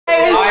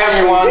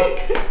wrong.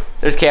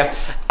 There's Cam.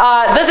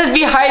 This is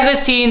behind the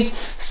scenes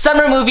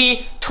summer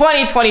movie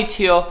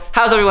 2022.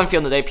 How's everyone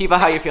feeling today? Peepa,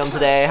 how you feeling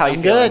today? How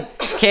you feeling?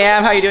 Good.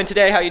 Cam, how you doing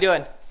today? How you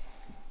doing?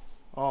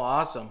 Oh,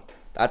 awesome.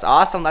 That's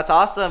awesome. That's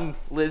awesome.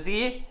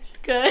 Lizzie.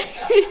 Good.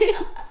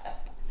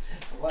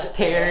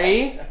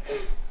 Terry.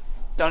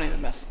 Don't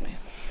even mess with me.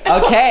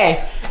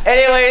 Okay.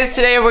 Anyways,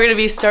 today we're gonna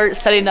be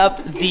setting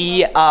up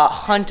the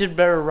Haunted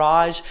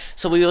Mirage.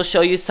 So we will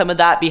show you some of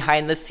that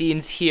behind the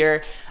scenes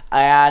here.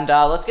 And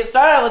let's get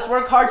started. Let's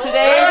work hard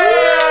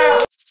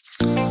today.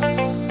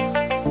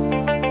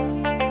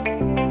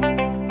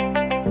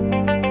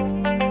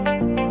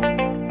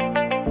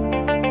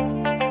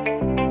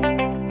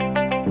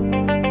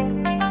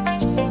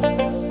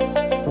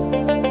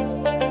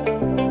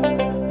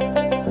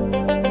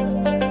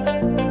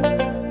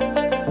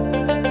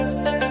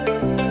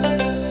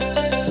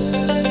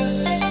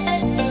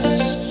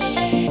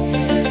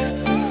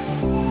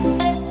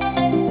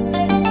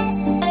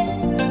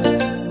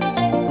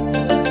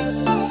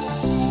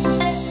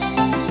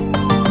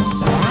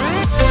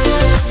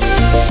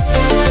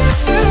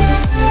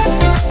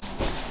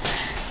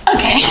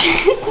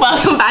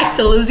 Welcome back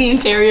to Lizzie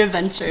and Terry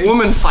Adventures.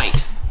 Woman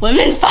fight.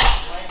 Women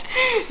fight.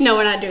 No,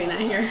 we're not doing that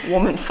here.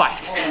 Woman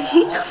fight.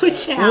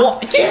 Which how?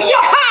 Give me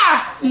your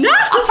hair! No!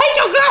 I'll take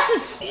your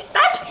glasses!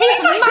 That's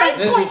his my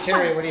Lizzie,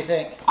 Terry, what do you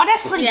think? Oh,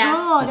 that's pretty Yeah.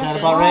 good. Is that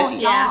about right?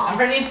 Yeah. I'm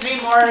printing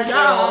 3 more.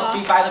 So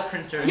be by the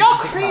printer. Your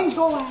cream's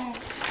going.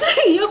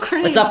 You're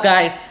crazy. What's up,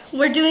 guys?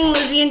 We're doing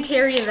Lizzie and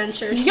Terry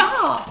Adventures.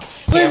 Yeah.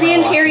 Lizzie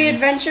and Terry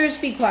Adventures,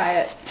 be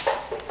quiet.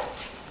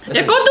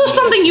 They're gonna do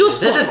something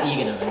useful. This is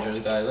Egan Avengers,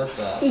 guys. What's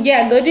up?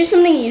 Yeah, go do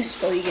something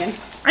useful again.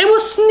 I will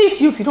sniff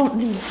you if you don't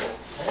leave.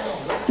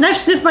 And I've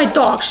sniffed my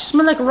dog. She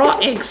smells like raw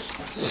eggs.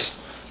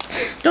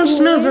 Don't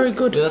smell very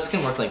good. Dude, this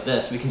can work like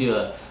this. We can do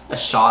a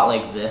shot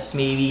like this,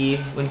 maybe,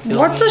 when filming.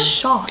 What's a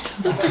shot?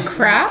 What the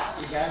crap?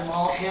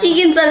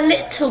 Egan's a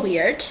little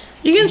weird.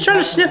 Egan's trying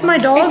to sniff my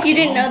If dog? you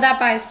didn't know that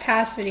by his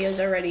past videos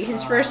already,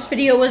 his first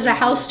video was a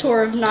house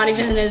tour of not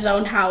even in his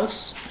own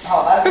house.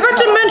 I forgot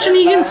to mention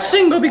Egan's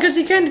single because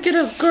he can't get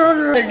a girl.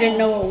 Brother didn't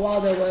know what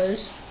Waldo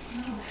was.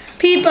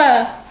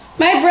 Peepa,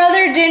 my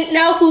brother didn't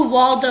know who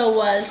Waldo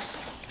was.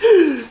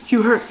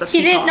 You hurt the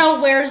He didn't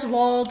know where's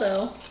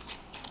Waldo.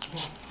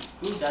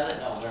 Who doesn't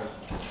know where?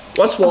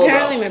 What's Waldo?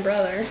 Apparently my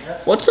brother.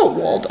 What's a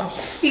Waldo?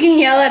 You can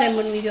yell at him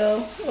when we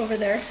go over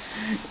there.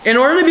 In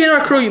order to be in our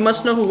crew, you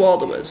must know who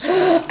Waldo is.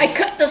 I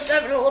cut the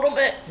 7 a little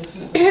bit.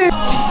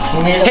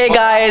 Hey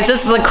guys,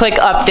 this is a quick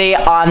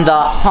update on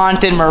the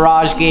Haunted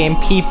Mirage game.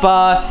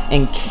 Peepa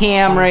and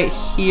Cam right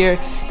here.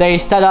 They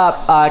set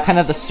up kind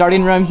of the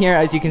starting room here.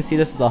 As you can see,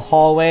 this is the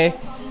hallway.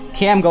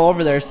 Cam, go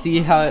over there,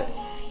 see how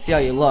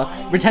you look.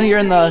 Pretend you're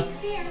in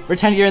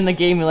the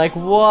game. You're like,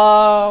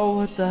 whoa,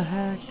 what the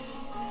heck?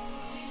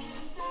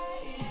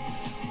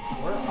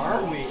 Where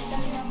are we?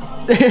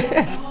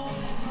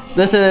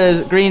 This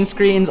is green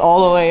screens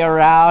all the way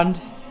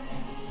around.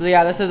 So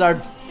yeah, this is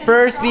our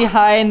first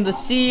behind the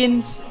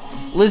scenes.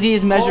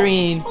 Lizzie's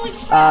measuring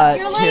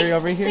Terry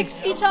over here. 6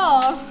 feet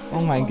tall.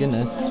 Oh my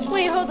goodness.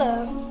 Wait, hold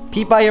up.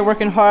 Peepa, you're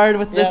working hard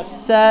with this Yep.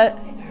 set.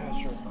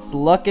 Yeah, sure. It's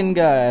looking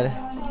good.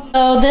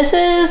 So this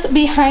is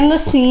behind the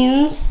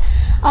scenes,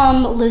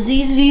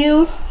 Lizzie's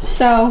view.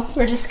 So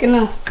we're just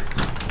gonna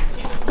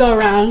go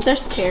around.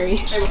 There's Terry.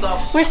 Hey, what's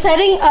up? We're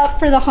setting up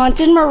for the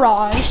Haunted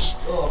Mirage.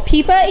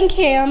 Peepa and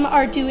Cam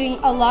are doing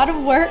a lot of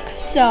work,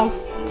 so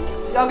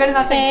Y'all getting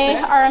that they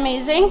are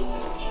amazing.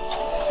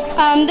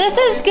 This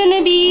is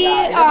gonna be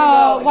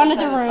one of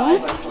the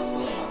rooms.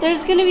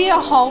 There's gonna be a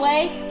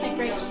hallway, like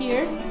right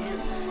here.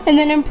 And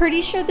then I'm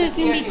pretty sure there's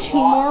gonna be 2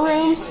 more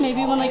rooms,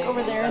 maybe one like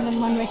over there and then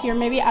one right here,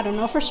 maybe, I don't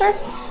know for sure.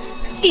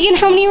 Egan,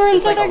 how many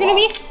rooms are there gonna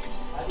be?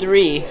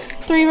 3.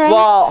 3 rooms?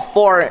 Well,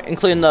 4,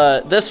 including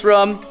this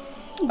room,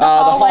 the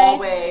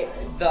hallway.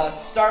 the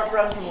start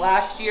room from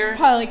last year,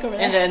 Probably like over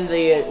there. and then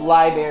the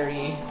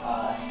library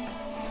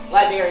room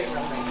right here.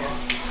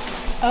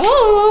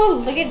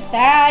 Oh, look at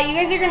that. You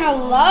guys are gonna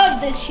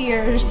love this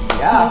year's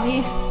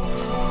movie.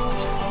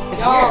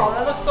 It's Oh,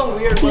 that looks so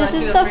weird. This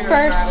is the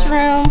first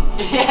room.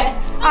 weird.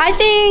 I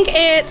think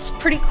it's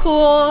pretty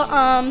cool.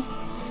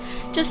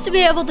 Just to be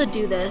able to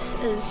do this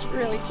is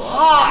really cool,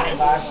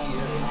 guys.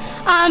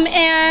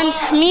 And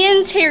me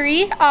and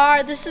Terry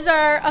this is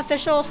our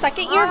official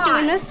 2nd year of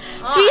doing this.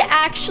 So we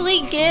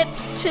actually get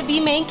to be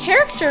main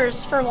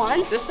characters for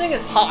once. This thing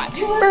is hot.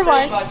 For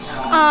once.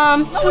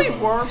 No, we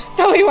weren't.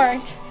 No, we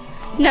weren't.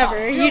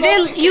 Never.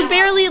 You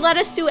barely let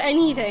us do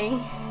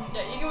anything.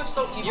 Yeah, Egan was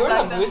so evil. You were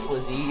back the then. moose,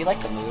 Lizzie. You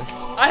like the moose.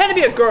 I had to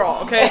be a girl,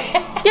 okay?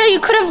 Yeah, you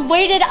could have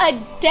waited a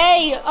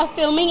day of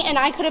filming and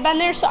I could have been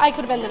there, so I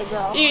could have been the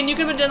girl. Ian, you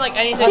could have done like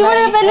anything. You would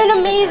have been an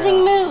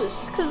amazing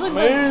moose. Because look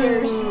at those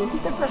ears.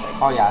 They're perfect.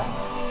 Oh yeah.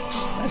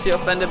 I feel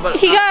offended, but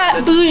He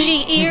got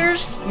bougie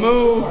ears.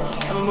 moo.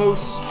 I'm a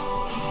moose.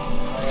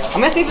 I'm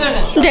gonna see if there's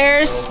instructions.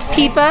 There's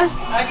Peepa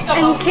I can come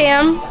and up.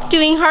 Cam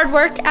doing hard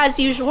work as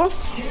usual.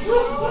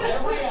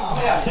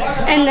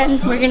 And then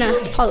we're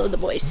gonna follow the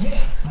boys.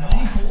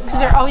 Because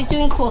they're always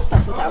doing cool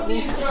stuff without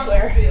me, I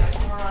swear.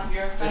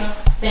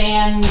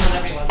 sand,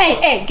 whatever you want.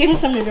 Hey, give me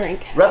something to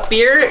drink. Root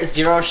beer,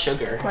 0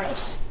 sugar.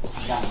 Gross.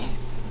 Yummy.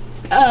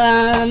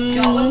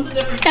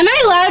 Am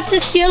I allowed to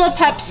steal a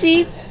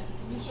Pepsi?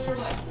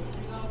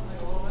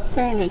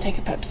 I'm gonna take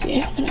a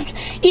Pepsi.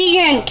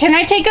 Egan, can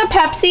I take a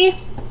Pepsi?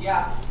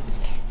 Yeah.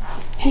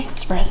 Okay,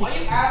 surprising. Why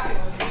are you asking?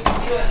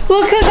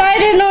 Well, because I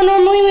didn't know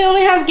normally we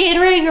only have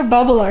Gatorade or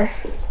Bubbler.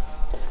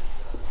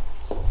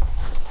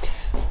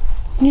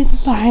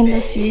 Behind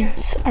the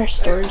scenes, our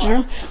storage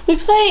room. We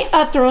play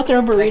Throw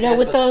Burrito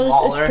with those.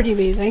 It's pretty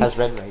amazing. Has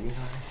red writing on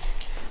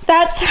it.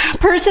 That's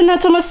person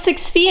that's almost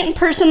 6 feet and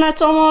person that's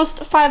almost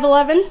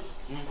 5'11".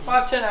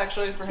 5'10"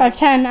 actually. For him.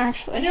 5'10"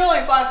 actually. And you're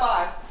like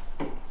 5'5".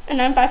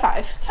 And I'm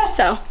 5'5".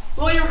 So.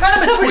 Well, you're kind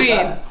of Still pretty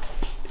between.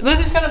 good.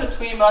 Lizzie's kind of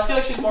between, but I feel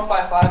like she's more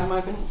 5'5" in my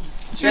opinion.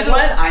 You guys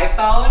want an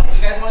iPhone?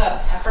 You guys want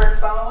a pepper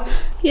phone?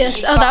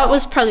 Yes. Oh, that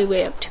was probably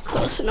way up too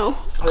close. No.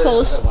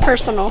 Close.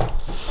 Personal.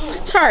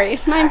 Sorry,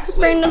 my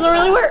brain doesn't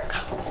really work.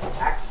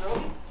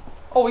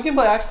 Oh, we can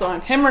play axe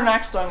throwing. Him or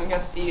axe throwing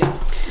against Ian.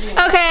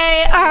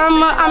 Okay. I'm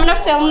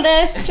gonna film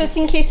this just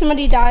in case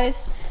somebody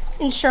dies,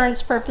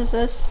 insurance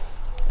purposes.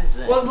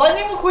 Was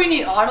Lightning McQueen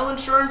need auto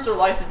insurance or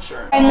life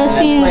insurance? And the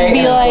scenes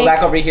be Go back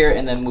like. over here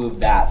and then move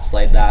that.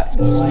 Slide that.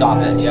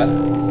 Stop it. Yep.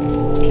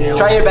 Okay,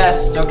 Try your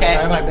best, okay?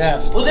 Try my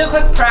best. We'll do a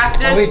quick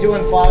practice. Are we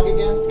doing fog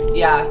again?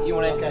 Yeah, you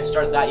want to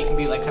start that. You can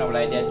be like kind of what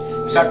I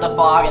did. Start the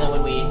fog, and then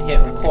when we hit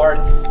record,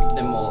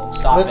 then we'll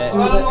stop Let's it.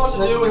 do I don't know what to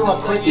let's do with do this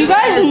a quick. thing. You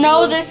guys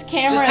know this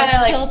camera Just kinda,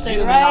 is like, tilted, zoom in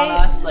on right?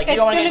 us. Like, you It's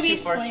don't wanna gonna get be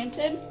too far.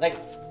 slanted.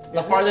 Like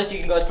the farthest you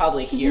can go is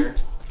probably here.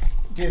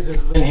 Is it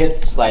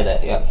hit Slide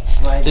it. Yep.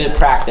 slide? Do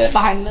practice,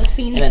 Behind the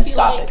scenes. and then be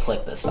stop like. it.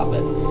 Click this. Stop it.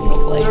 And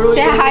we'll play.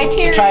 Say hi,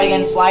 Terry. Try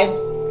again. Slide.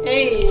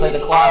 Hey. Play the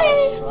clock.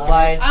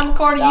 Slide. I'm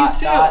recording Dot, you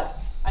too. dot.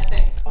 I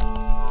think.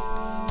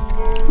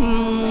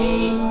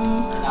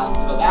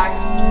 Now go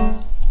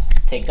back.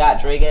 Take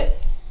that. Drag it.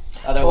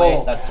 Other way.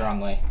 Oh. That's the wrong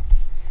way.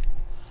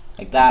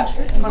 Like that.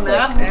 And From click.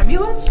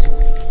 ambulance?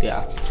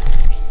 Yeah.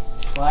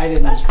 Slide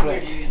in this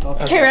quick.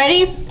 Okay,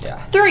 ready?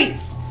 Yeah. 3,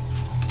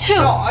 2.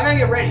 No, I gotta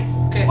get ready.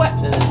 Okay. What?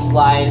 And then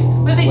slide.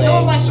 Lizzie, play. no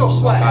one likes your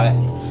sweat. Got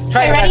it.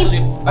 Try Okay, your best ready? to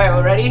do. All right,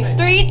 we're ready.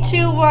 3,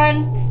 2,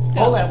 1.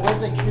 Hold it.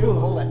 Where's the cue?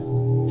 Hold it.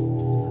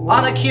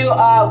 On the cue,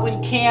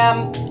 when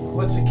Cam,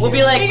 What's the cue? we'll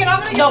be like, Keegan,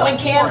 I'm gonna no, get when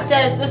the Cam floor.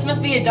 says this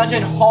must be a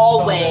dungeon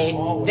hallway, Dungeon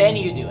hallway. then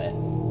you do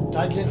it.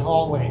 Dungeon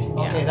hallway.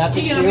 Okay, Yeah. that's a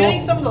Keegan, I'm getting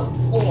cue. some of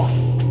the floor.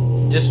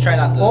 Just try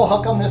not to. Oh,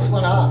 how come this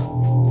went off?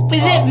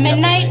 Is Oh, it we have to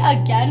midnight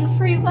wait. again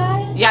for you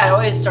guys? Yeah, it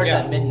always starts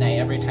at midnight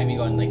every time you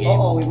go in the game.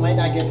 Oh, we might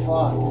not get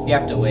fog. You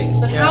have to wait.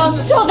 Then how's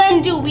it? So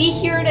then do we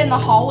hear it in the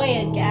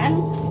hallway again?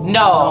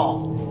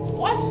 No.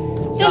 What?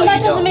 Then that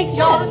you doesn't don't. make sense.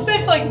 Yo, this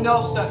makes like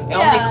no sense. It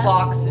Yeah. only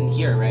clocks in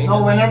here, right?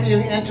 No, whenever you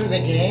enter the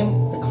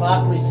game, the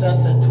clock resets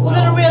at 12. Well,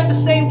 then are we at the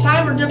same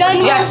time or different?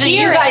 Then Yeah, we'll so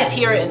hear you it. guys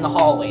hear it in the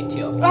hallway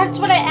too. That's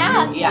what I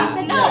asked. Yeah. You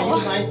said Yeah, no.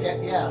 you might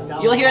get,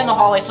 down You'll hear it in the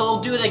hallway, so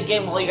we'll do it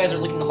again while you guys are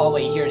looking in the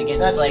hallway. You hear it again.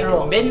 That's it's like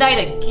true. midnight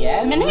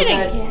again. Midnight You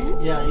guys- again.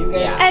 Yeah, you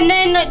guys. Yeah. And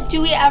then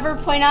do we ever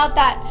point out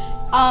that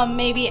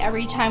maybe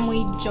every time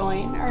we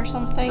join or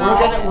something?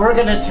 We're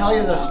gonna tell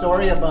you the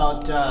story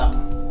about,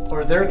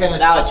 or they're gonna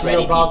Now tell it's you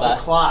ready, about Pipa.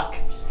 the clock.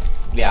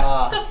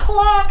 Yeah. The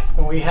clock.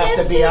 And we have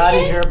to Is be out of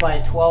ticking. here by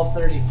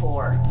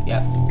 12:34.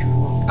 Yep.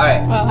 All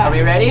right. Well, Are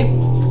we ready?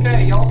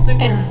 Okay, y'all stick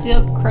It's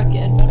still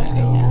crooked, but okay,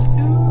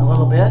 yeah. A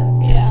little bit.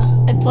 Yeah.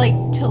 It's like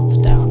tilts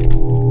down.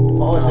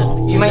 Oh, is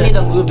it? You is might it- need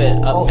to move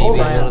it up Oh, maybe hold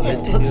a little on. bit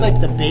It too. looks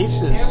like the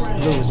base is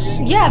loose.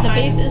 Yeah, the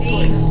base is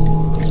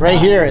loose. It's right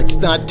here. It's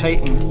not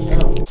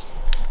tightened.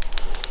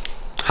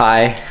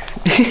 Hi.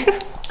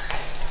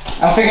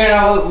 I'm figuring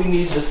out what we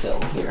need to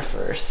film here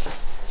first.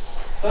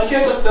 Don't you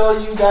have to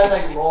film you guys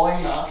like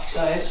rolling the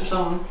dice or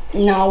something?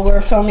 No,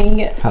 we're filming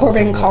Corbin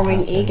something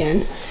calling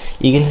Egan.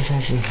 Egan is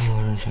actually.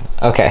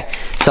 Okay,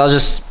 so I'll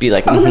just be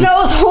like. Oh, the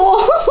nose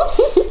hole.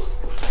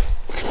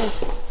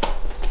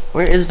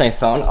 Where is my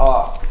phone?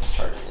 Oh, it's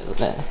charging,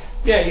 isn't it?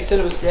 Yeah, you said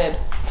it was dead.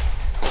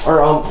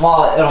 Or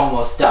well, it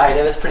almost died.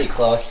 It was pretty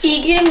close.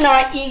 Egan,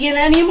 not Egan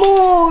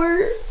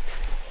anymore.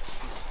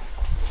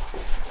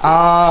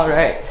 All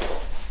right.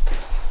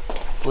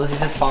 Lizzie's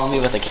just following me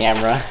with a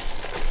camera.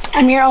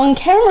 I'm your own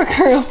camera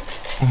crew.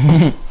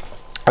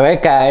 All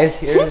right, guys.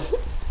 Here's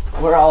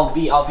where I'll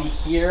be. I'll be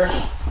here.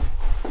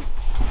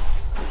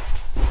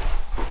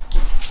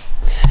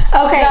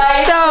 Okay,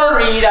 Nice so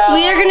burrito.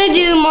 we are gonna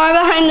do more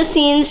behind the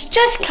scenes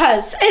just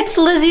cause it's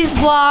Lizzie's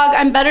vlog.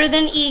 I'm better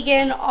than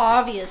Egan,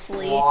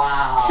 obviously.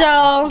 Wow.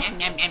 So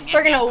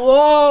we're gonna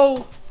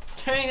whoa.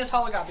 Dang, this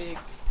holiday got big.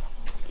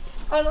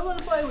 I don't want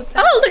to play with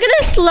that. Oh, look at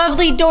this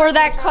lovely door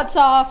that cuts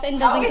off and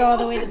doesn't go all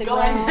the way to the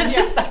ground. This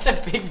is such a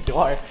big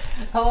door.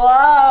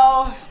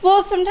 Hello.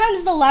 Well,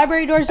 sometimes the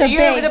library doors Are are you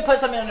big. gonna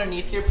put something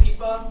underneath your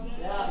people?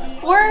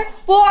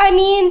 Well, I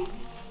mean,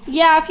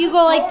 yeah, if you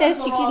go like this,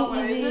 you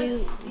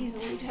can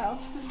easily tell.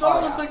 This door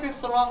looks like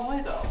it's the wrong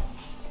way though.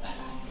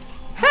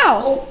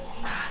 How?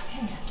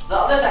 The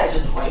other side's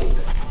just white.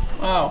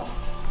 Oh.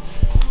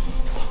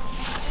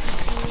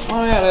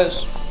 Oh yeah, it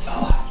is.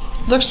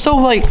 Looks so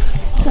like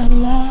the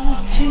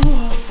love to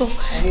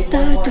avoid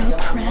the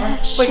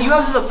depression. Wait, you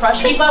have the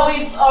depression? But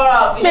we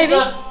Maybe.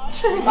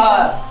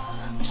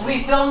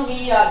 We filmed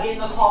me getting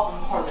the call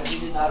from Portland. We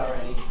did that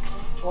already.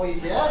 Oh, you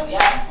did?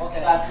 Yeah. Okay,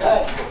 That's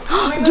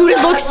good. Dude,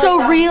 it looks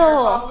so real.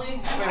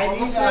 I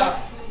need,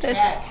 This.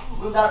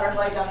 Move that red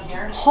light down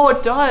here. Oh,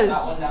 it That one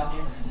does. down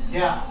here.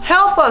 yeah,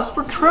 Help us,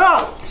 we're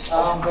trapped.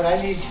 but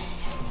I need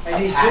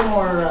 2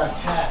 more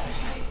tacks.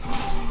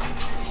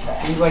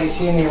 Anybody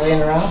see any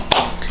laying around?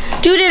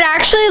 Dude, it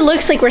actually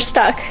looks like we're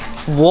stuck.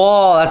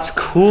 Whoa, that's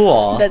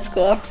cool. That's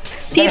cool.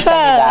 Never sent me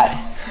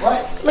that.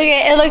 What? Look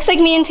at it. Looks like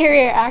me and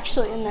Terry are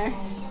actually in there.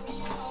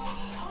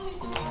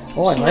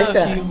 Oh, I like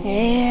that.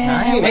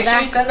 Yeah. Make sure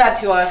you send that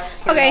to us.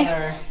 Put it Okay. on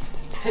our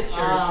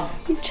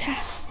pictures.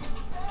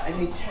 I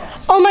need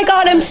tacks. Oh my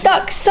god, I'm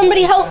stuck.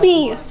 Somebody help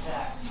me.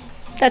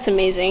 That's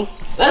amazing.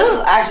 This is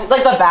actually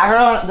like the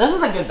background. This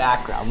is a good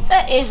background.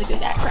 That is a good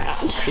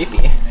background.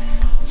 Creepy.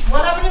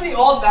 What happened to the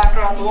old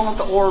background, the one with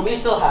the orb? We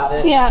still have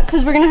it. Yeah,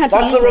 because we're gonna have to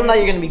That's use the room that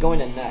it. you're gonna be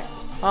going in next.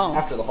 Oh.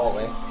 After the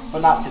hallway,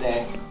 but not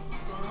today.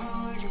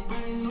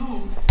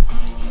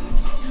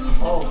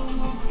 Oh,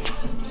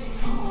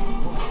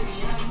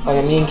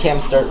 Okay, me and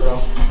Cam start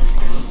row.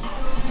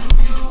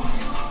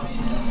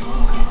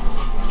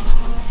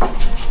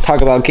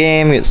 Talk about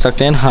game, get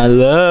sucked in.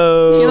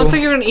 Hello. It looks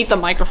like you're gonna eat the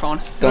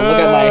microphone. Don't look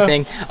at my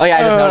thing. Oh yeah,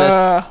 I just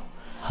noticed.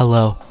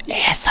 Hello.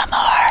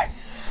 ASMR.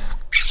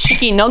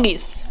 Cheeky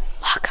nuggies.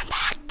 Welcome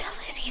back to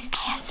Lizzie's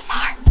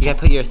ASMR. You gotta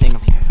put your thing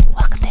up here.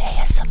 Welcome to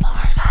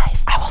ASMR,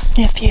 guys. I will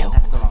sniff you.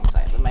 That's the wrong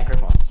side. The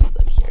microphone's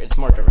like here. It's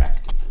more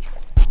direct. It's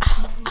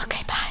Oh,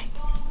 okay, bye.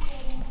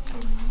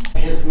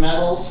 his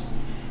medals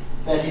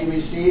that he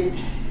received,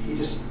 he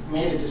just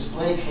made a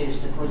display case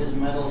to put his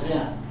medals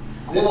in.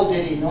 Little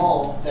did he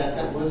know that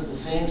that was the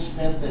same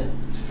Smith that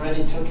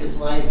Freddie took his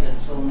life, and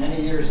so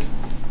many years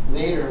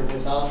later,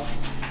 without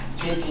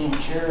taking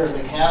care of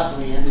the castle,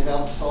 he ended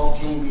up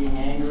sulking, being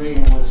angry,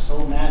 and was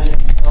so mad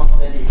at himself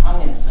that he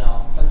hung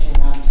himself, clutching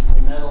onto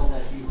the medal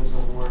that he was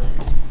awarded,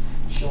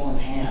 show in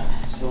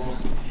hand. So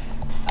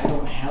I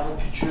don't have a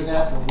picture of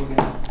that, but we're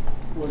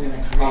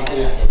gonna create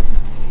that.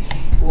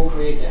 We'll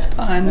create that.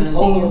 Behind the And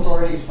local scenes.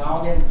 authorities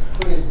found him,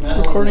 put his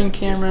medal Recording in the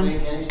camera.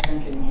 display case,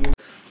 thinking he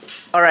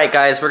All right,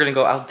 guys, we're gonna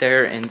go out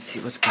there and see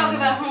what's going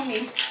on.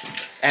 homie.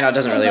 I know it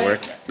doesn't really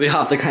work. We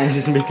have to kind of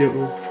just make it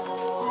work.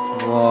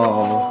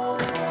 Whoa.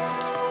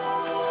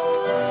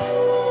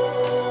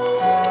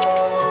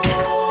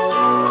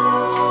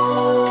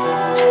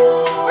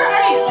 Where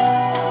are you?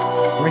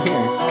 We're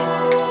here.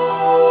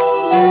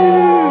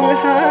 Ooh,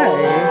 hi.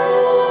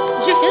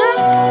 Did you hear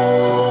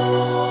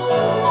that?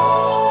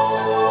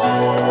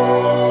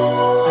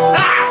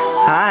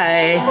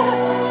 Hi.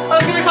 I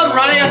was gonna come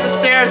running up the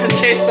stairs and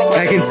chase someone.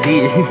 I can see.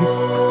 You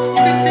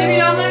can see me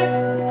down there?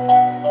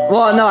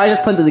 Well, no, I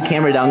just planted the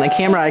camera down. The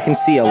camera I can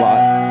see a lot.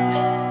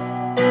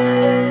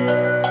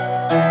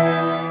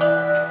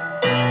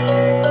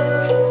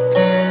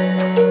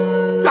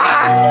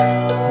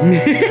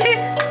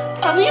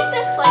 Tell me if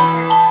this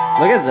light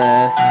Look at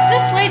this.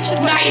 This light should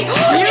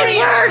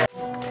work.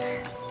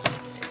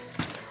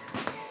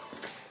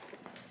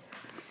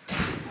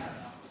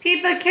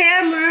 Peepa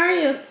Cam, where are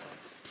you?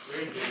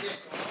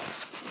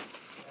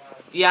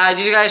 Yeah,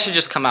 you guys should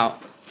just come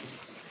out.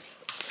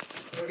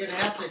 We're gonna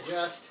have to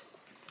just.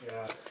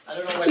 I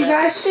don't know what You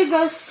that. guys should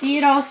go see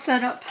it all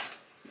set up.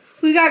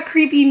 We got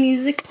creepy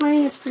music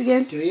playing. It's pretty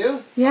good. Do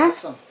you? Yeah.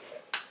 Awesome.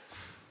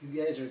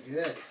 You guys are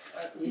good.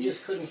 We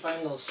just couldn't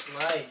find those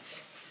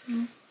slides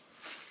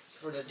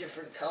for the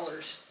different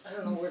colors. I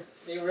don't know where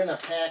they were in a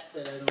pack,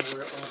 but I don't know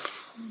where it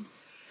went.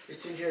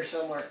 It's in here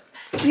somewhere.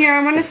 Here,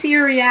 I want to see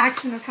your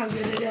reaction of how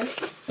good it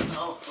is.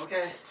 Oh,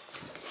 okay.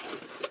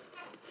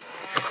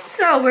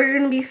 So, we're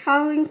going to be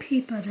following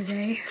Peepa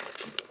today.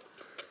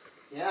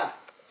 Yeah.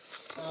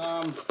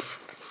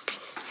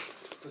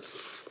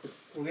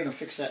 We're gonna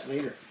fix that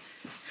later.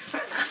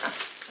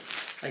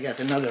 I got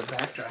another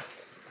backdrop.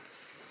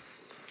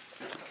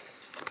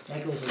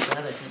 That goes with that,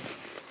 I think.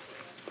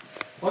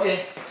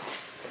 Okay.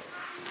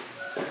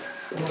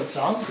 Oh, it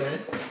sounds good.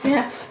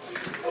 Yeah.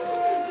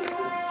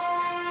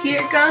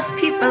 Here goes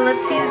Peepa.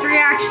 Let's see his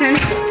reaction.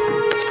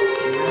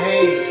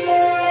 Nice.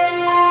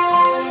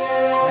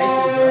 Nice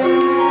and good.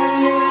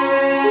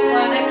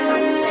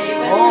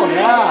 Oh,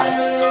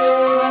 yeah.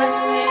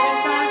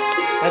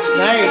 That's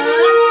nice.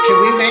 Can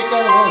we make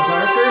that a little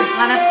darker?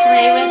 Wanna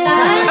play with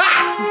us?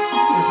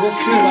 Is this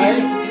too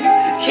light?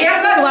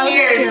 Cam got Well,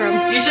 scared. scare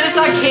him. You should have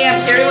saw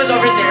Cam. Terry was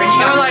over there. He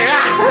got like,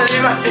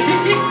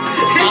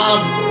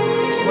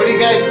 What do you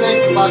guys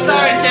think about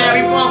Sorry, that? Sam,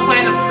 we won't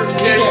play the first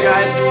scared you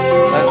guys.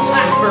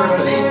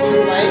 Are these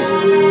too light?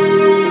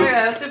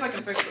 Okay, let's see if I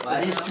can fix this.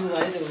 Are these too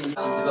light? Or we...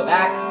 Go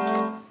back.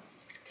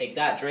 Take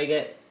that. Drag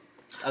it.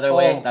 Other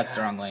way. Oh. That's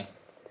the wrong way.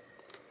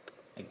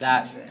 Like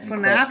that. and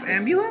FNAF click.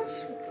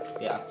 ambulance?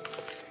 Yeah.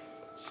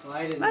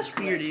 Slide it. That's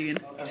weird, Egan.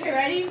 Okay,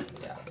 ready?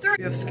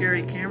 You have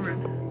scary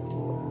Cameron.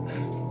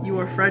 You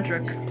are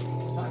Frederick, I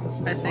Oh,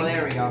 think.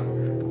 there we go.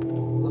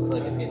 Looks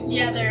like it's getting.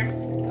 Yeah, there.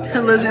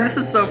 Lizzie, this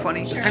is so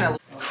funny. Just kind of.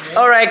 Okay.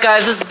 Alright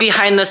guys, this is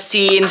behind the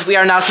scenes. We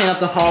are now setting up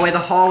the hallway. The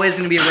hallway is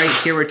going to be right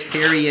here where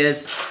Terry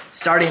is.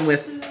 Starting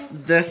with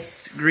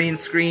this green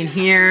screen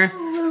here.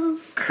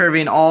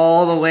 Curving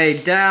all the way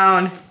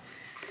down.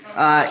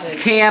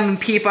 Cam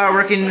and Peepa are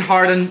working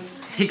hard on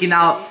taking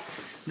out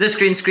this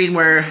green screen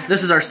where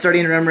this is our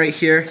starting room right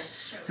here.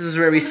 This is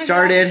where we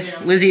started.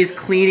 Lizzie is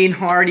cleaning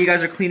hard. You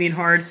guys are cleaning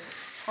hard.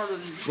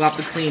 We'll have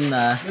to clean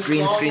the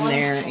green screen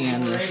there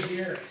and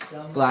this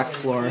black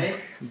floor,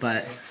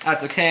 but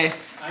that's okay.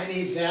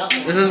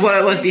 This is what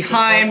it was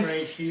behind.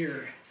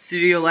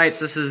 Studio lights.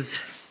 This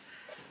is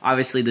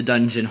obviously the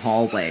dungeon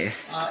hallway.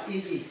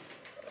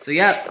 So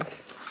yep,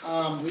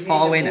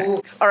 hallway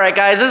next. All right,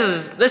 guys,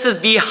 this is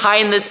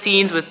behind the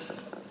scenes with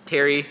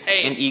Terry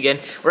and Egan.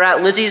 We're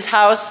at Lizzie's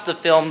house to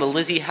film the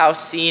Lizzie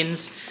house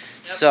scenes.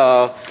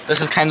 So this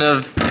is kind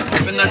of.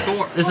 Open that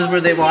door. This is where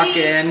they walk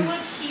in.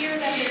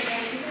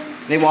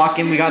 They walk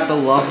in. We got the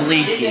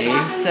lovely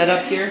game set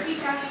up here.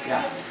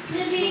 Yeah.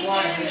 Lizzie,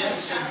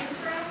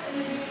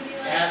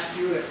 ask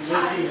you if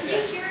Lizzie's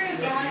with you.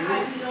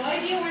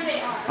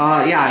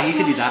 Yeah, you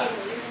could do that.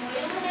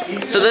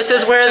 So this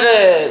is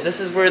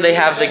where they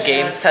have the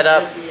game set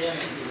up.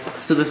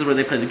 So this is where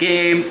they play the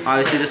game.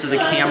 Obviously, this is a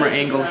camera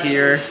angle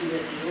here.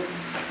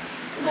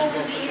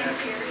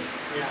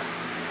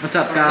 What's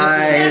up,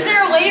 guys? Is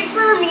there a way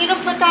for me to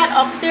put that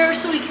up there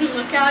so we can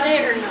look at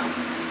it, or no?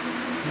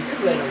 You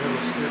could write a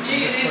little script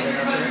and just put it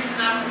up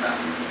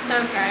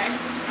there. Okay.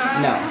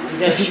 No. Is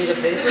that a sheet of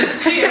paper?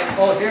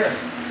 Oh, here.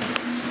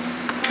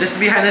 This is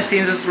behind the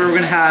scenes. This is where we're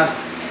gonna have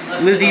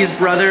Lizzie's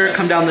brother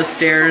come down the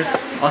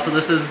stairs. Also,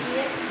 this is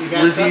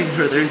Lizzie's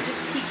brother.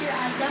 Just peek your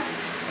eyes up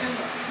and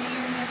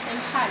you're gonna say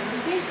hi.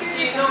 Lizzie and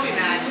Terry. Don't be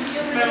mad.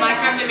 But in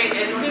Minecraft, they made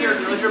everyone here a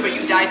villager, but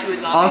you died to his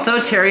zombie. Also,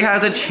 Terry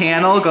has a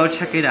channel. Go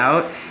check it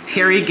out.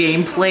 Terry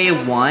Gameplay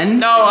 1.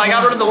 No, I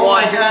got rid of the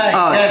one.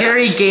 Oh,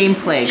 Terry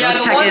Gameplay. Go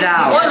check it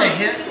out.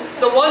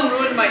 The one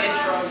ruined my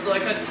intro, so I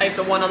couldn't type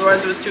the one,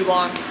 otherwise it was too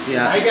long.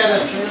 Yeah. I got a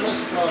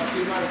service called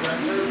See My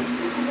Brother.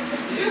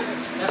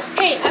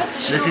 Hey,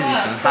 this is this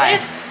one. Hi.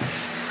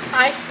 If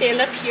I stand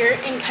up here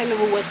and kind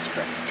of a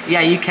whisper. Yeah,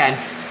 you can.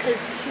 It's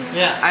because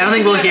I don't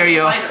think we'll hear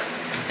you. And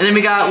then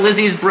we got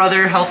Lizzie's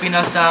brother helping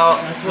us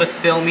out with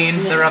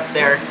filming. They're up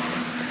there.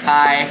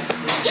 Hi.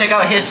 Check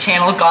out his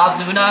channel, God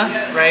Luna,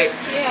 right?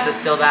 Yeah. Is it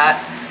still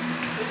that?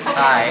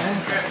 Hi.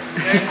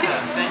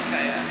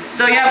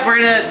 So yeah,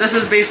 this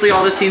is basically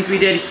all the scenes we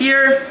did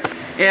here,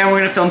 and we're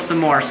gonna film some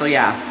more, so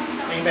yeah.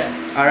 Amen.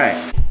 All right.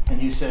 And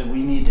you said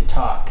we need to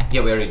talk.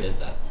 Yeah, we already did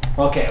that.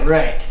 Okay,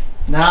 right.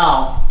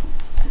 Now,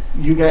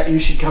 you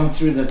should come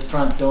through the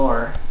front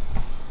door.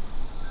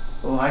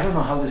 Oh, I don't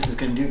know how this is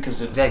gonna do because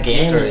the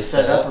game is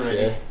set up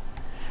already.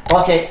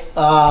 Okay,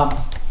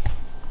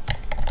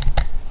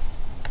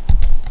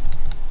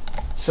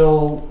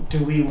 so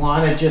do we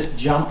want to just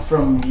jump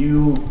from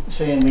you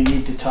saying we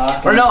need to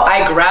talk? Or no,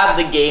 I grab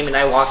the game and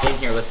I walk in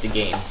here with the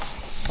game.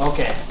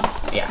 Okay.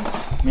 Yeah.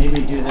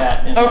 Maybe do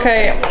that.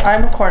 Okay,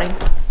 I'm recording.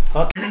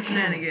 Okay.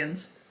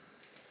 Shenanigans.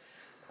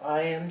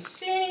 I am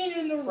singing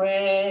in the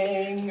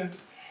ring.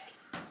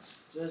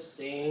 Just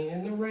singing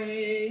in the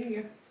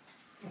ring.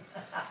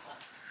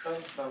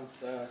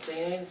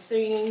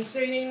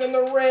 Singing in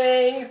the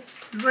ring.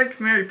 It's like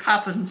Mary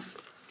Poppins.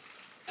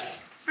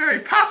 Mary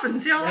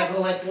Poppins, y'all. Yeah, go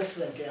like this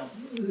then, Cam.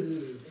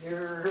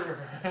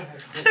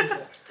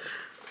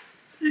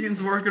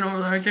 Egan's working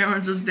over there.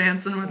 Cameron's just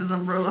dancing with his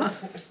umbrella.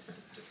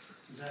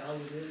 Is that how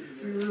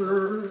you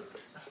do it?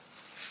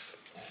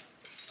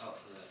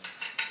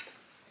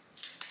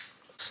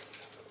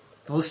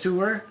 Those two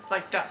were?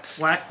 Like ducks.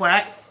 Quack,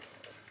 quack.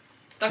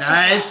 Ducks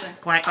Guys,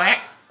 quack, quack.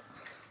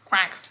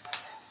 Quack.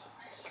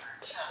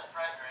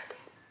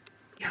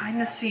 Behind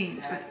the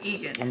scenes with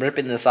Egan. I'm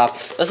ripping this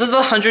off. This is the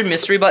 100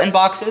 mystery button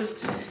boxes.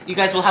 You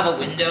guys will have a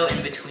window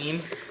in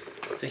between.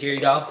 So here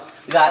you go.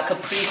 We got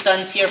Capri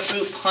Suns here,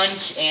 Fruit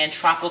Punch, and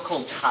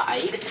Tropical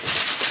Tide.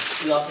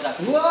 We also got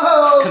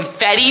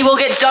confetti will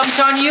get dumped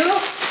on you.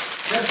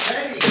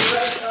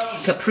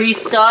 Capri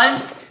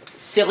Sun,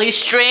 Silly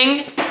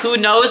String, who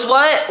knows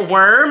what?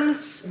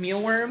 Worms?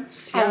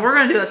 Mealworms? Yeah. Oh, we're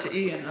gonna do that to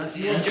Egan.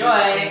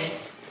 Enjoy.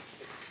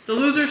 The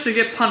loser should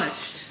get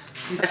punished.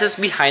 This is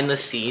behind the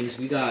scenes.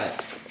 We got,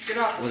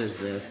 what is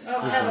this?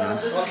 What's going on?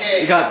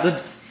 Okay. We got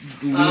the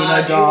Luna do you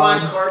want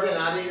dog. Corbin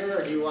out of here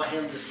or do you want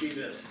him to see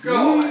this?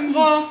 Go.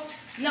 Well,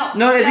 no.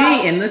 No, is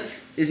he in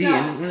this? Is he in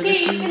one of Hey,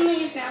 this you scene? can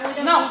leave now. We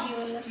don't need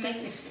you in this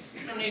scene.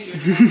 I don't need you.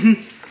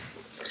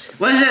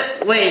 What is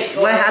it? Wait,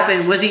 what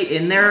happened? Was he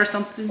in there or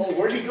something? Oh,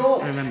 where'd he I go?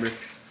 don't remember.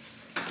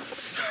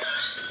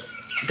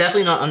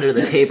 Definitely not under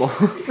the table.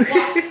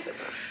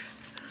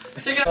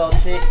 I'll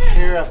take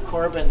care of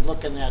Corbin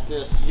looking at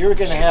this. You're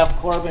gonna have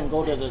Corbin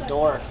go to the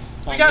door.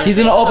 He's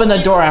gonna open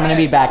the door. I'm gonna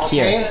be back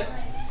here. Okay?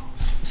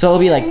 So it'll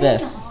be like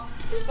this.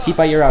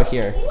 Keepa, you're out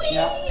here.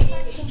 Yep.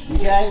 You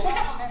guys,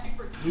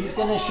 he's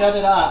gonna shut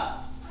it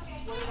off.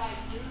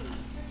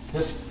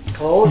 Just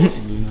close.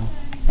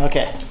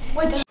 Okay.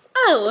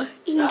 Oh,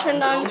 you can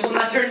turn on. I'm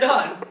not turned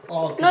on.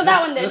 Oh, 'cause No,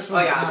 that one did. This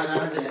one's not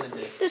on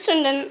yet. This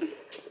one didn't.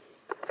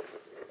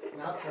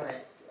 Now try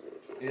it.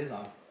 It is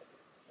on.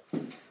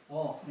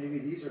 Oh, maybe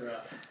these are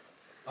up.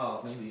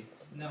 Oh, maybe.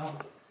 No.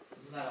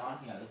 Isn't that on?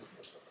 Yeah, this.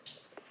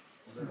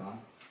 Is it on?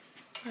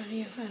 I don't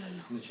know.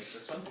 Let me check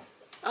this one.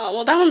 Oh,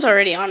 well, that one's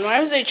already on. Why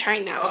was I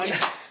trying that one?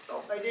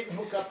 Oh, I didn't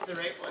hook up the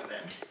right one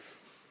then.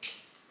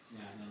 Yeah,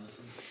 no, this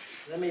one.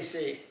 Let me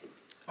see.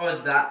 Oh, is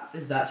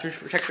that surge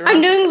protector?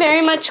 I'm doing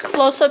very much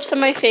close-ups of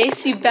my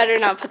face. You better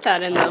not put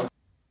that in, though.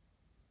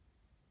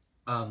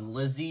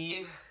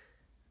 Lizzie.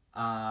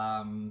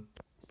 I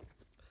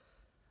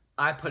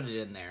put it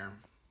in there.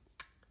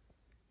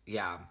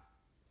 Yeah.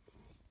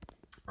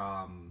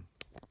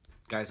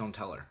 Guys, don't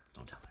tell her.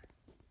 Don't tell her.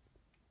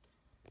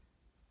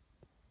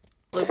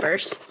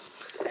 Bloopers.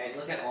 Hey,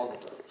 look at all the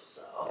clips,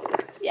 so.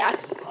 Yeah.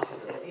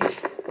 Possibility.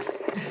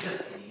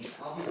 Just kidding.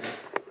 I'll be nice.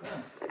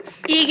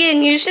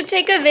 Egan, you should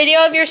take a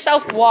video of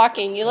yourself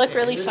walking. You look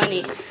really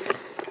funny.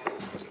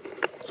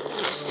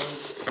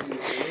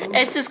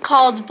 This is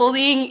called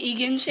Bullying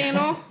Egan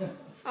Channel.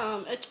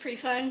 It's pretty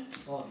fun.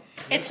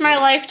 It's my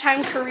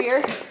lifetime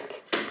career.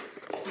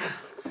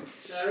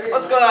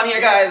 What's going on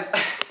here, guys?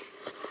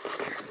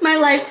 My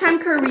lifetime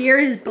career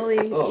is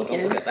bullying Oh, don't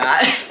Egan. forget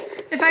that.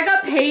 If I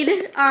got paid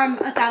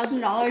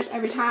 $1,000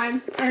 every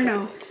time, or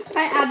no, if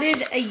I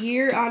added a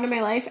year onto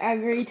my life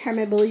every time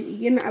I bullied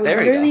Egan, I would There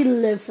we literally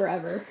live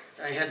forever.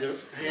 I had the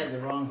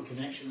wrong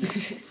connection.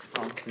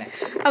 Wrong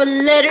connection. I would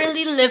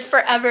literally live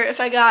forever if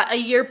I got a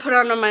year put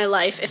on my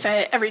life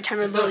every time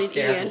I Just don't bullied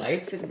stare at the Egan.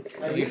 lights and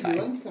Are it'll be you fine.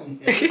 doing some?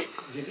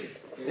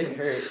 It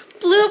hurt.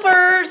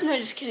 Bloopers! No,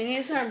 just kidding.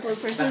 These aren't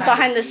bloopers. This is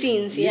behind the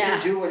scenes. You Yeah.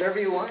 can do whatever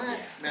you want.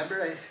 Remember,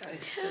 I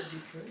said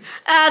you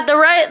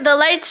could. The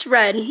light's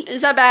red. Is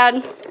that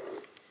bad?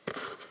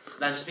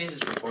 That just means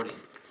it's recording.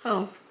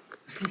 Oh.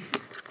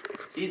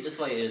 See, this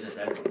way it isn't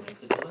red when we click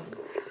the button.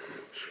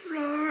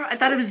 I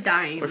thought it was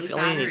dying. We're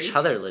filming each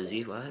other,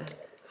 Lizzie. What?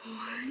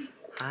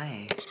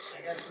 Hi.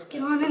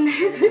 Get on in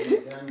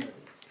there.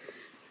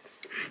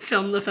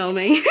 Film the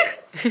filming.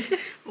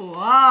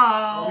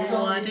 Wow.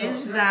 What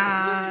is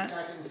that?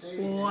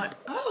 What?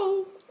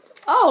 Oh.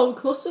 Oh,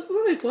 close up of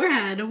my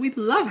forehead. We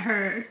love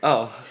her.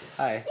 Oh,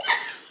 hi.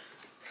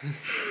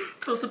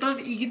 Close up of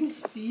Egan's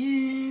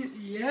feet.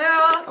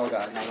 Yeah. Oh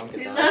god, no, don't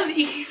We get love that.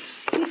 Egan's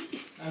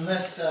feet.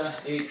 Unless,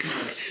 Maybe keep my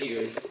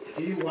shoes.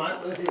 do you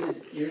want Lizzie to,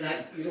 you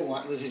don't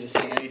want Lizzie to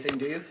say anything,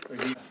 do you? Or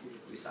do you?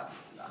 We stop.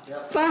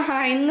 Yep.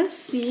 Behind the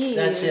scenes.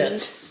 That's it.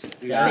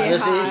 got Say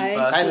Lizzie. hi.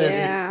 Hi, Lizzie.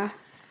 Yeah.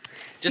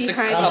 Just a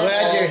Behind I'm couple.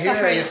 glad you're here. Are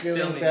you Behind-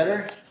 feeling Filming.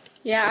 better?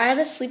 Yeah, I had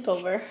a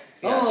sleepover.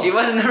 Yeah, she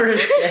was never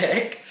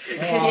sick.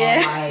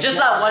 Yeah. my Just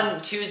God. that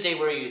one Tuesday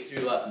where you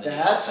threw up. And then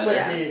That's what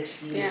Yeah. the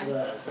excuse Yeah.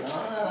 was.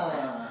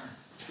 Ah.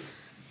 How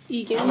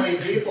Egan. many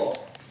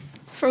people?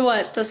 For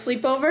what? The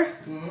sleepover?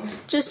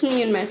 Just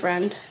me and my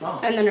friend.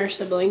 Oh. And then our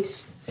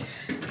siblings.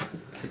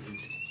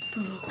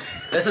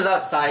 This is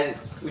outside.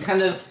 We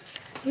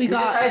We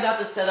got decided not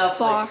to set up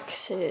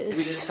boxes.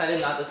 we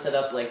decided not to set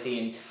up like the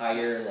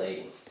entire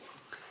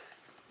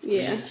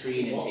Yeah. main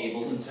screen and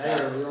tables and Entire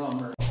stuff.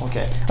 room.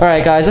 Okay.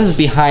 Alright guys, this is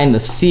behind the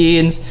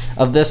scenes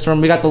of this room.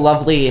 We got the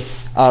lovely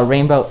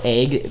rainbow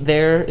egg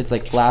there. It's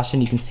like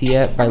flashing, you can see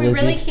it by Are we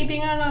Lizzie. really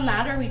keeping it on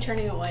that or are we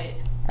turning it white?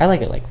 I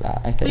like it like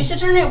that, I We think. should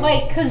turn it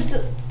white because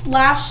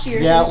last year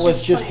Yeah, it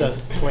was just plain. a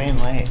plain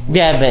light.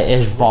 Yeah, but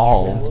it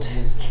evolved.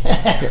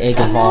 The egg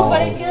I know,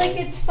 but I evolved. feel like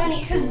it's funny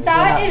because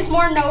that is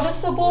more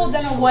noticeable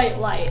than a white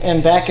light.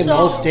 And back in So-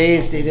 those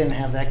days, they didn't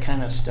have that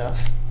kind of stuff.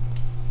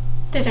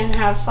 They didn't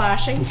have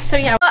flashing. So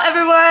yeah. Hello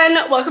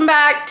everyone, welcome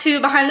back to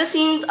behind the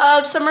scenes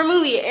of Summer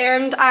Movie.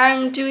 And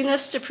I'm doing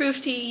this to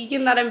prove to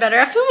Egan that I'm better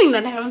at filming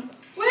than him.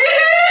 What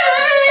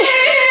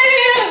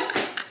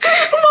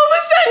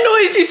was that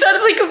noise? You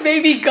sounded like a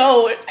baby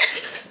goat.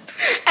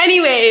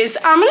 Anyways,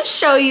 I'm gonna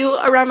show you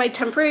around my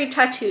temporary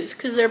tattoos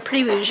because they're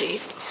pretty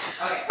bougie.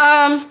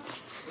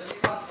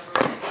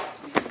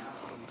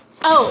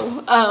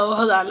 Oh,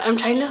 hold on. I'm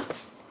trying to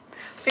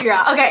figure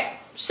out. Okay,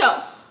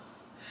 so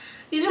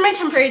these are my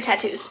temporary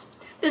tattoos.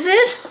 This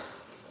is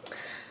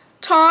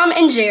Tom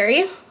and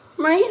Jerry,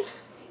 right?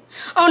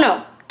 Oh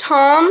no,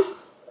 Tom,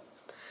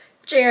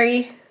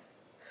 Jerry,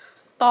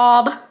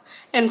 Bob,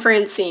 and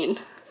Francine.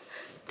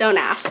 Don't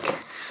ask.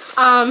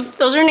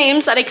 Those are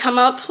names that I come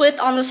up with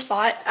on the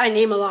spot. I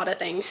name a lot of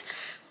things.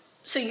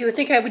 So you would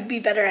think I would be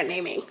better at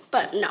naming,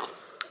 but no.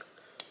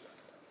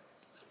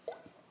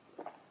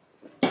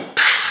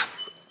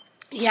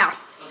 Yeah.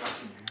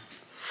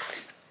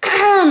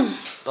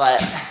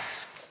 But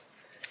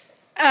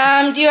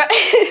Do you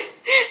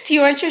do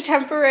you want your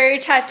temporary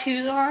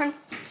tattoos on?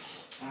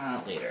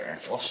 later.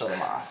 We'll show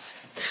them off.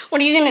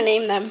 What are you gonna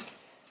name them?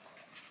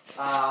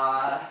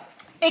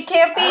 It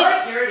can't be.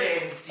 I like your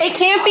names. It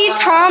can't be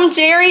Tom,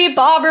 Jerry,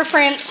 Bob, or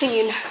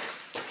Francine.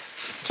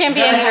 Can't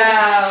be any of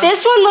have- them.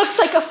 This one looks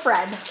like a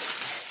Fred.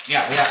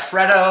 Yeah, we got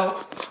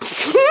Fredo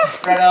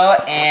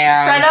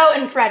and Fredo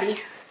and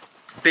Freddy.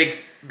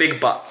 Big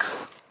Buck.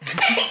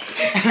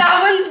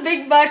 That one's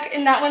Big Buck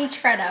and that one's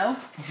Fredo.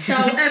 So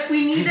if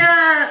we need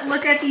to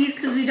look at these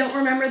because we don't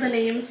remember the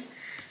names,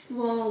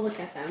 we'll look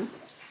at them.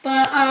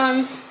 But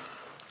How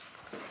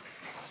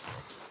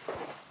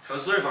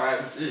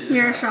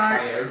Mirror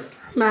shot.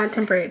 My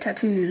temporary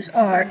tattoos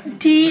are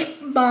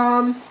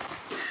T-bomb.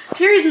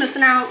 Terry's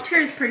missing out.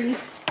 Terry's pretty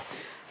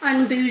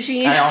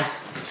unbougie. I know.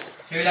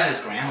 Here's at his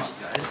grandma's,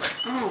 guys.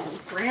 Oh,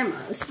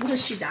 grandma's. What,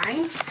 is she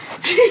dying?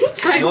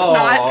 I hope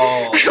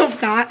not. I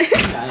hope not.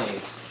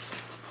 Nice.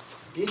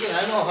 Deacon,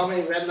 I know how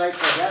many red lights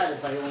I got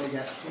if I only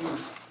got 2.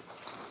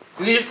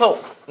 We can just put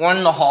one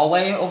in the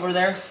hallway over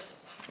there,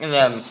 and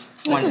then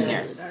one in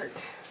here. Really dark.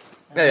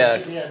 That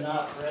should be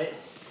enough, right?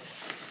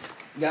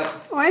 Yep.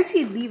 Why is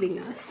he leaving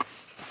us?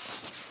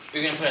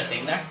 You're gonna put a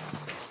thing there?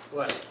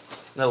 What?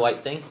 The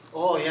white thing?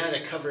 Oh yeah,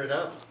 to cover it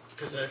up,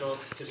 because I don't,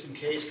 just in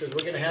case, because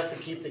we're gonna have to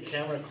keep the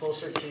camera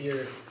closer to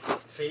your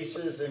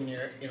faces and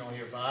your, your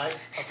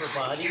upper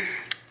bodies.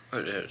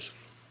 It is.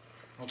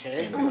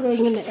 Okay. I'm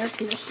going in the air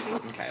conditioning.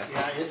 Okay.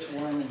 Yeah, it's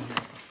warm in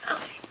here.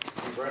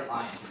 We're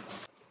lying.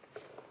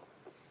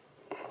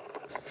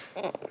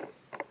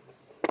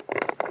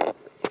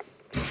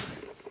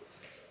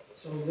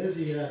 So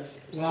Lizzie,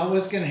 well, I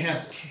was gonna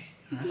have.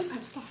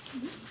 I'm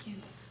stalking you.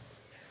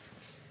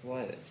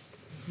 What?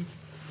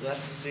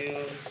 Let's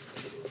do.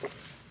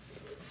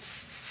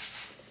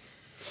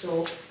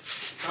 So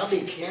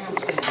probably Cam's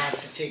gonna have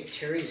to take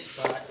Terry's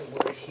spot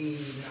where he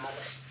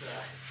knocks the.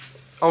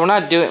 Oh, we're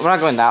not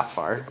going that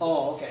far.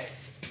 Oh, okay.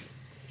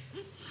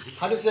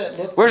 How does that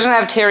look? We're just gonna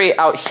have Terry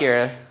out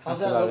here.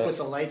 How's that look with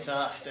the lights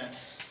off then?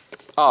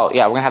 Oh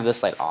yeah, we're gonna have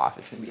this light off.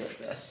 It's gonna be like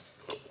this.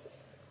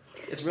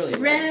 It's really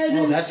Red.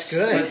 Oh, that's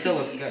But it good. still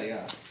looks good,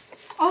 yeah.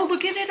 Oh,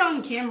 look at it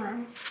on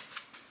camera.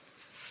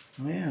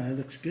 Oh yeah, that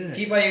looks good.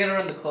 Keep on, you're gonna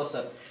run the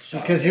close-up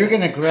shot. Because you're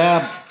gonna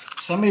grab.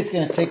 Somebody's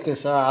gonna take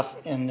this off,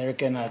 and they're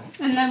gonna.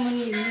 And then when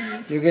you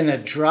leave. You're gonna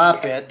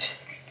drop it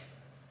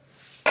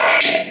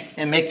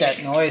and make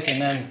that noise,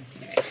 and then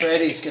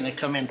Freddie's gonna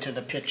come into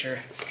the picture.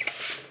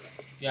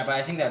 Yeah, but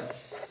I think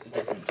that's a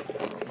different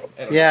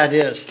time. Yeah, it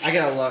is. I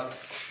gotta look.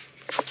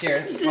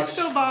 Here.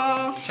 Disco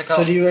ball. Check out.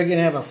 So do you are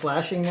gonna have a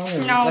flashing one?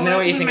 Or? No, Let me know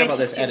what you we think might about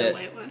just this do the edit.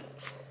 white one.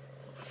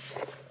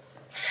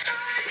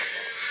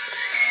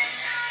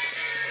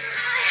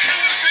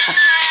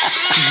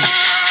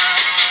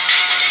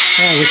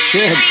 Oh, looks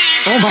good.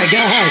 Oh my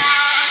God.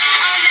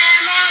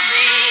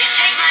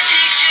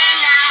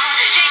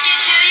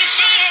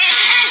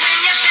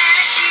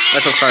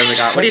 That's as far as I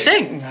got. What do you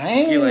think?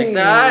 Nice. You like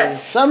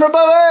that? Summer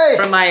boy.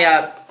 From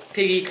my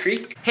Piggy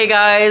Creek. Hey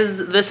guys,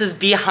 this is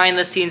behind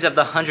the scenes of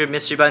the 100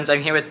 Mystery Buttons.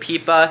 I'm here with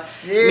Peepa.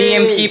 Yay. Me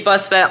and Peepa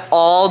spent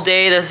all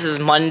day, this is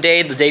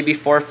Monday, the day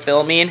before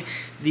filming,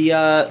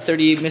 the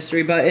 30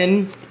 Mystery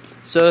Button.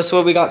 So this is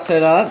what we got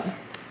set up.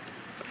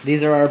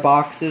 These are our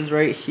boxes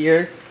right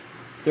here.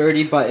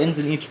 30 buttons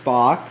in each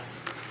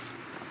box.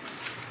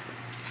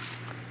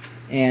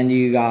 And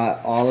you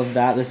got all of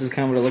that. This is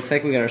kind of what it looks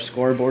like. We got our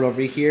scoreboard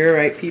over here,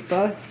 right,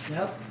 Peepa?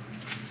 Yep.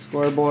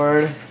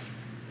 Scoreboard.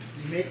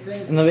 You make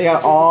things. And then we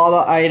got all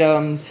the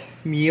items,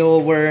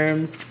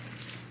 mealworms.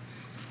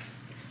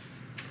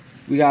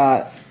 We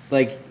got,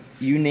 like,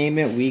 you name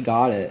it, we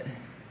got it.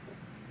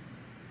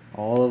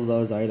 All of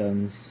those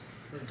items.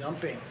 For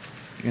dumping.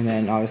 And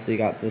then obviously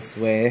got this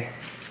way.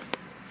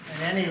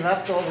 And any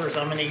leftovers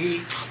I'm gonna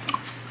eat.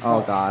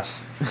 Oh gosh.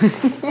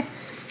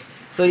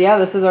 So yeah,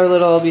 this is our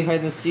little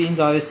behind the scenes.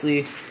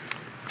 Obviously,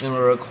 when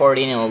we're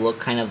recording, it'll look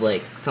kind of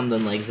like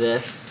something like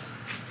this,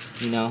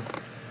 you know.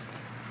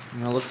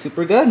 And it'll look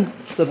super good.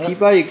 So Yep.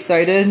 Peepa, are you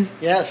excited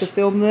Yes. to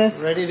film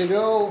this? Ready to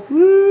go.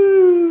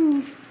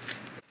 Woo!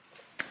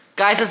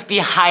 Guys, it's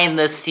behind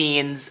the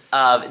scenes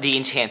of The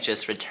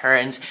Enchantress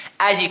Returns.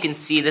 As you can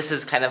see, this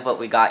is kind of what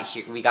we got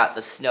here. We got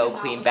the Snow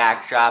Queen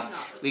backdrop.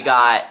 We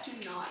got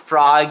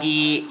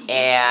Froggy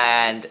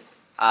and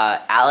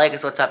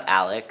Alex. What's up,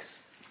 Alex?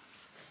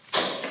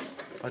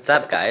 What's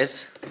up,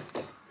 guys?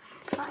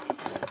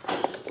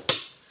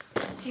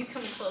 He's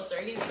coming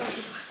closer. He's coming.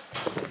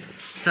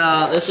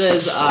 So this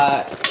is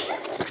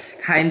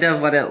kind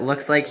of what it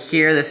looks like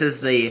here. This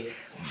is the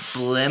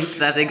blimp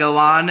that they go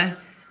on.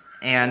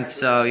 And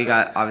so you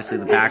got obviously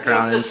the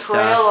background and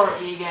stuff.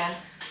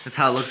 That's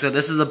how it looks. So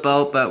this is the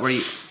boat, but where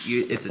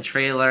it's a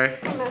trailer.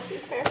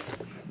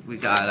 We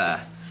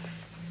got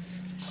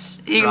This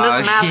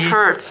mask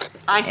hurts.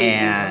 I can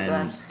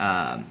and use it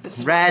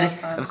sometimes.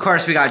 Red. Of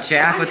course, we got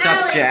Jack. What's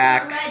up,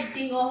 Jack? Red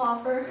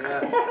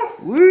Dinglehopper.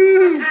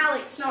 Woo!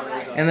 Alex, not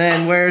Red. And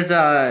then where's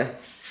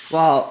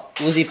well,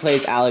 Lizzie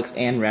plays Alex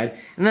and Red.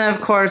 And then of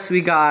course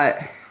we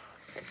got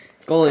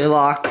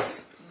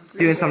Goldilocks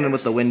doing something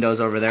with the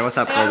windows over there. What's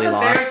up,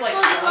 Goldilocks?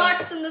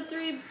 Goldilocks and the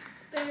three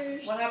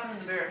bears. What happened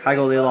to the bear? Hi,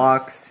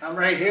 Goldilocks. I'm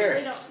right They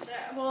here.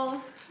 don't.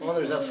 Well. Oh,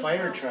 there's a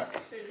fire truck.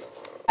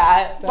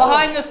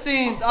 Behind the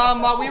scenes,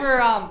 while we were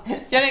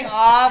getting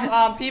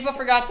off, Peepa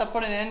forgot to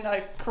put it in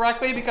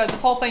correctly because this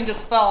whole thing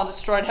just fell and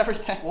destroyed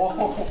everything.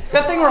 Whoa.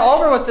 Good thing we're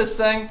over with this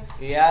thing.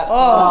 Yeah.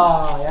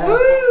 Oh, Oh, yeah.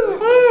 woo,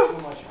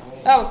 woo.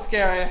 That was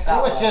scary. That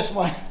was just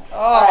one.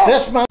 Oh.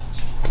 This month.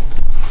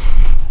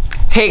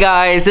 Hey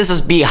guys, this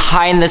is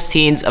behind the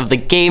scenes of the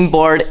game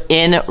board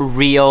in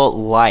real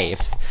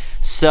life.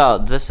 So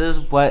this is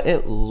what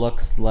it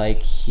looks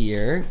like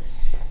here.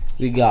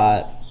 We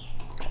got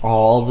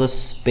all the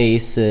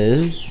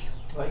spaces.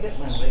 Well, I get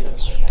my weight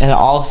upside down. And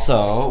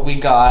also, we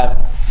got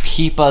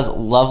Peepa's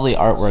lovely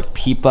artwork.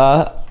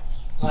 Peepa,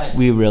 Right.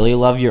 we really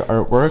love your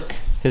artwork.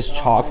 His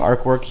chalk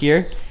artwork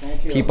here.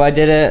 Thank you. Peepa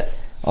did it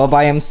all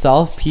by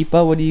himself.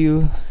 Peepa, what do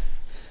you...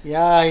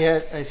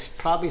 Yeah, I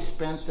probably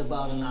spent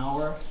about an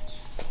hour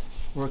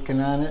working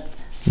on it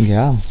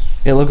Yeah,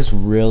 it looks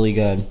really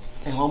good.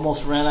 and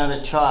almost ran out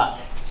of chalk.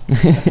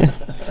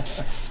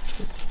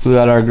 We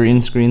got our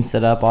green screen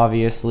set up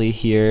obviously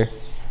here,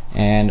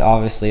 and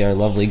obviously our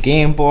lovely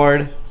game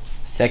board.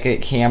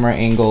 Second camera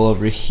angle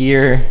over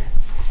here,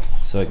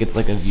 so it gets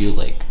like a view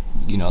like,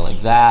 you know,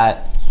 like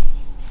that.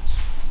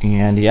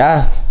 And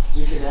yeah,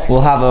 We could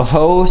we'll have a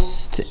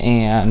host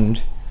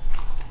and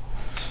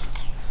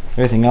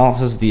everything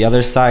else is the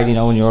other side, you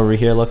know, when you're over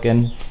here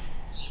looking.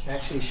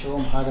 actually show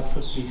them how to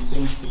put these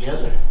things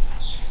together.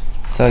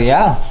 So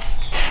yeah,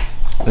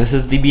 this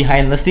is the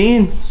behind the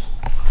scenes.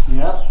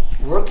 Yep,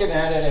 working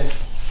at it at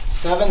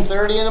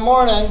 7:30 in the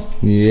morning.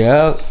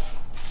 Yep.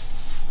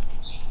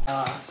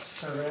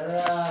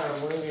 Serrera,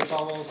 or what do we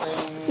call those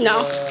things?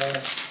 No.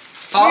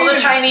 Oh, the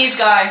Chinese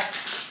guy.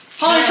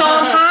 Holy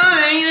Sean,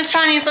 hi, the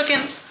Chinese looking.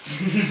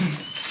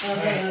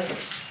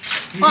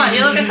 What,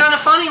 you're looking kind of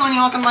funny when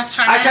you're looking like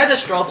Chinese. I tried the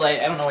strobe light.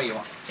 I don't know what you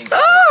want. Dude,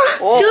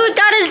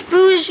 that is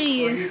bougie.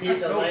 You need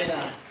the light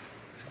on.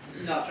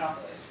 No,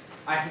 chocolate.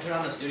 I can turn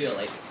on the studio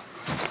lights.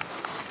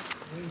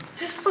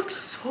 This looks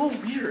so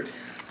weird.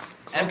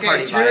 And Okay,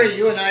 party Terry, vibes.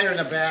 you and I are in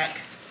the back.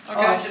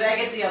 Okay. Oh, should I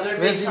get the other big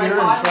Lizzie, you're in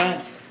tripod?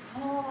 front.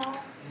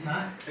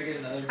 Should I get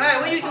another big Alright,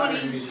 what are you tripod?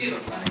 doing eating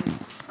scoop?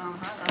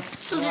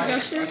 Those are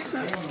gushers.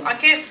 Nuts. I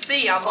can't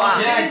see, I'm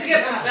blind. yeah. Let's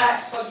get the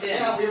back plugged in.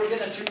 Yeah, we were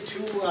gonna do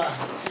two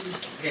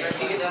Okay,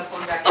 can you get that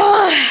one back?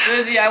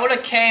 Lizzie, I would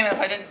have came if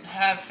I didn't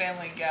have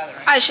family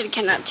gathering. I should have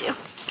kidnapped you.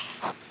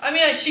 I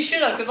mean, she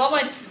should have, because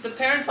the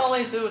parents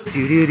always do it.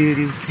 So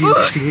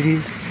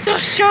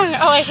strong.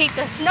 Oh, I hate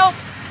this. Nope.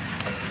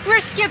 We're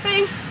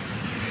skipping.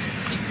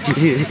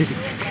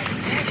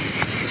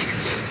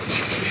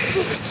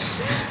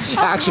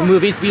 Action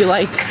movies be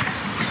like.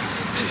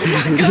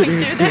 Going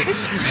through there.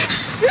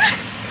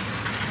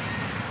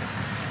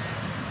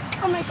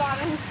 Oh my god.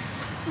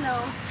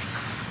 No.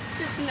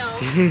 Just no.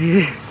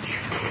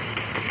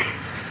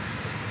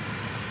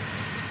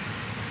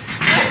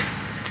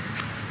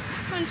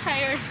 I'm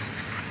tired.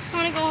 I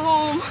want to go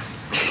home.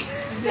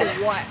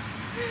 What?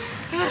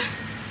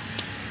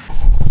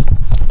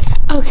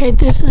 Okay,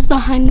 this is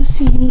behind the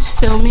scenes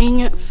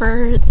filming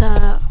for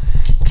the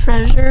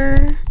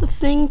treasure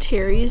thing,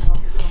 Terry's,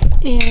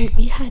 and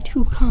we had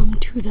to come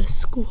to the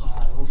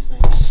school.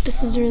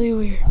 This is really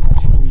weird.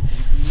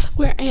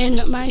 We're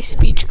in my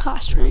speech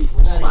classroom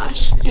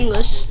 /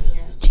 English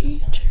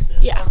teacher.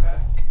 Yeah,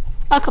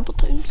 a couple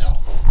times.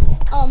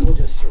 Well,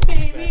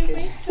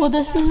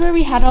 this is where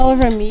we had all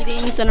of our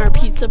meetings and our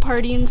pizza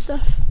party and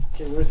stuff.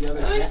 Okay, where's the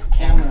other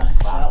camera?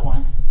 That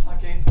one.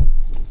 Okay.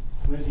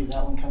 Lizzie,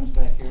 that one comes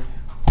back here.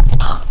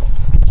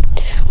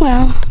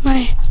 Well,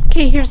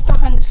 okay, here's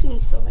behind the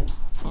scenes filming.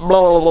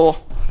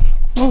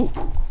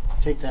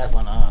 Take that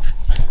one off.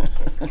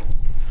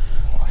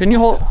 Can you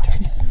hold?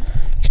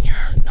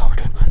 No, we're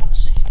doing behind the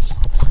scenes.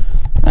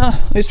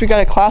 At least we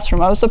got a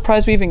classroom. I was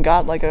surprised we even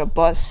got like a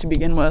bus to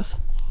begin with.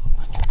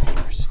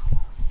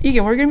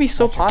 Egan, we're gonna be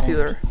so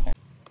popular.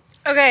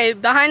 Okay,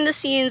 behind the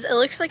scenes, it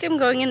looks like I'm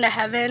going into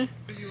heaven,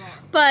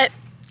 but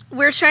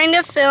we're trying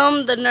to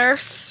film the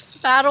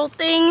Nerf battle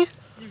thing,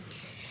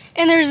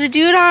 and there's a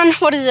dude on,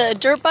 what is it, a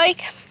dirt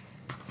bike,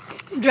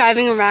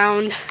 driving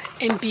around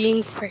and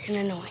being freaking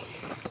annoying.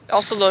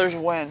 Also, there's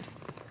wind.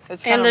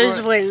 It's And kinda there's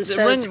ruin- wind, the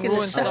so wind it's gonna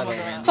ruins suck. some of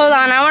it. Hold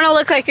on, I want to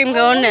look like I'm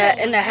going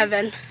into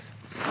heaven.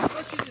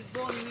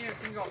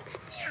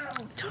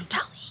 Don't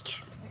tell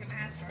Egan.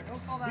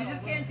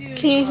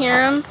 Can you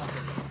hear him?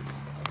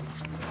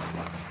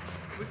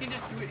 We can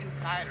just do it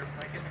inside or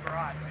like in the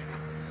garage,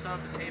 maybe. Set up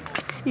the table.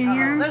 Can you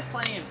hear him? There's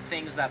plenty of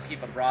things that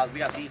people brought. We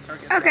got these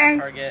targets. Okay.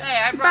 Target.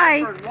 Hey, I brought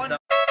Bye. it for one.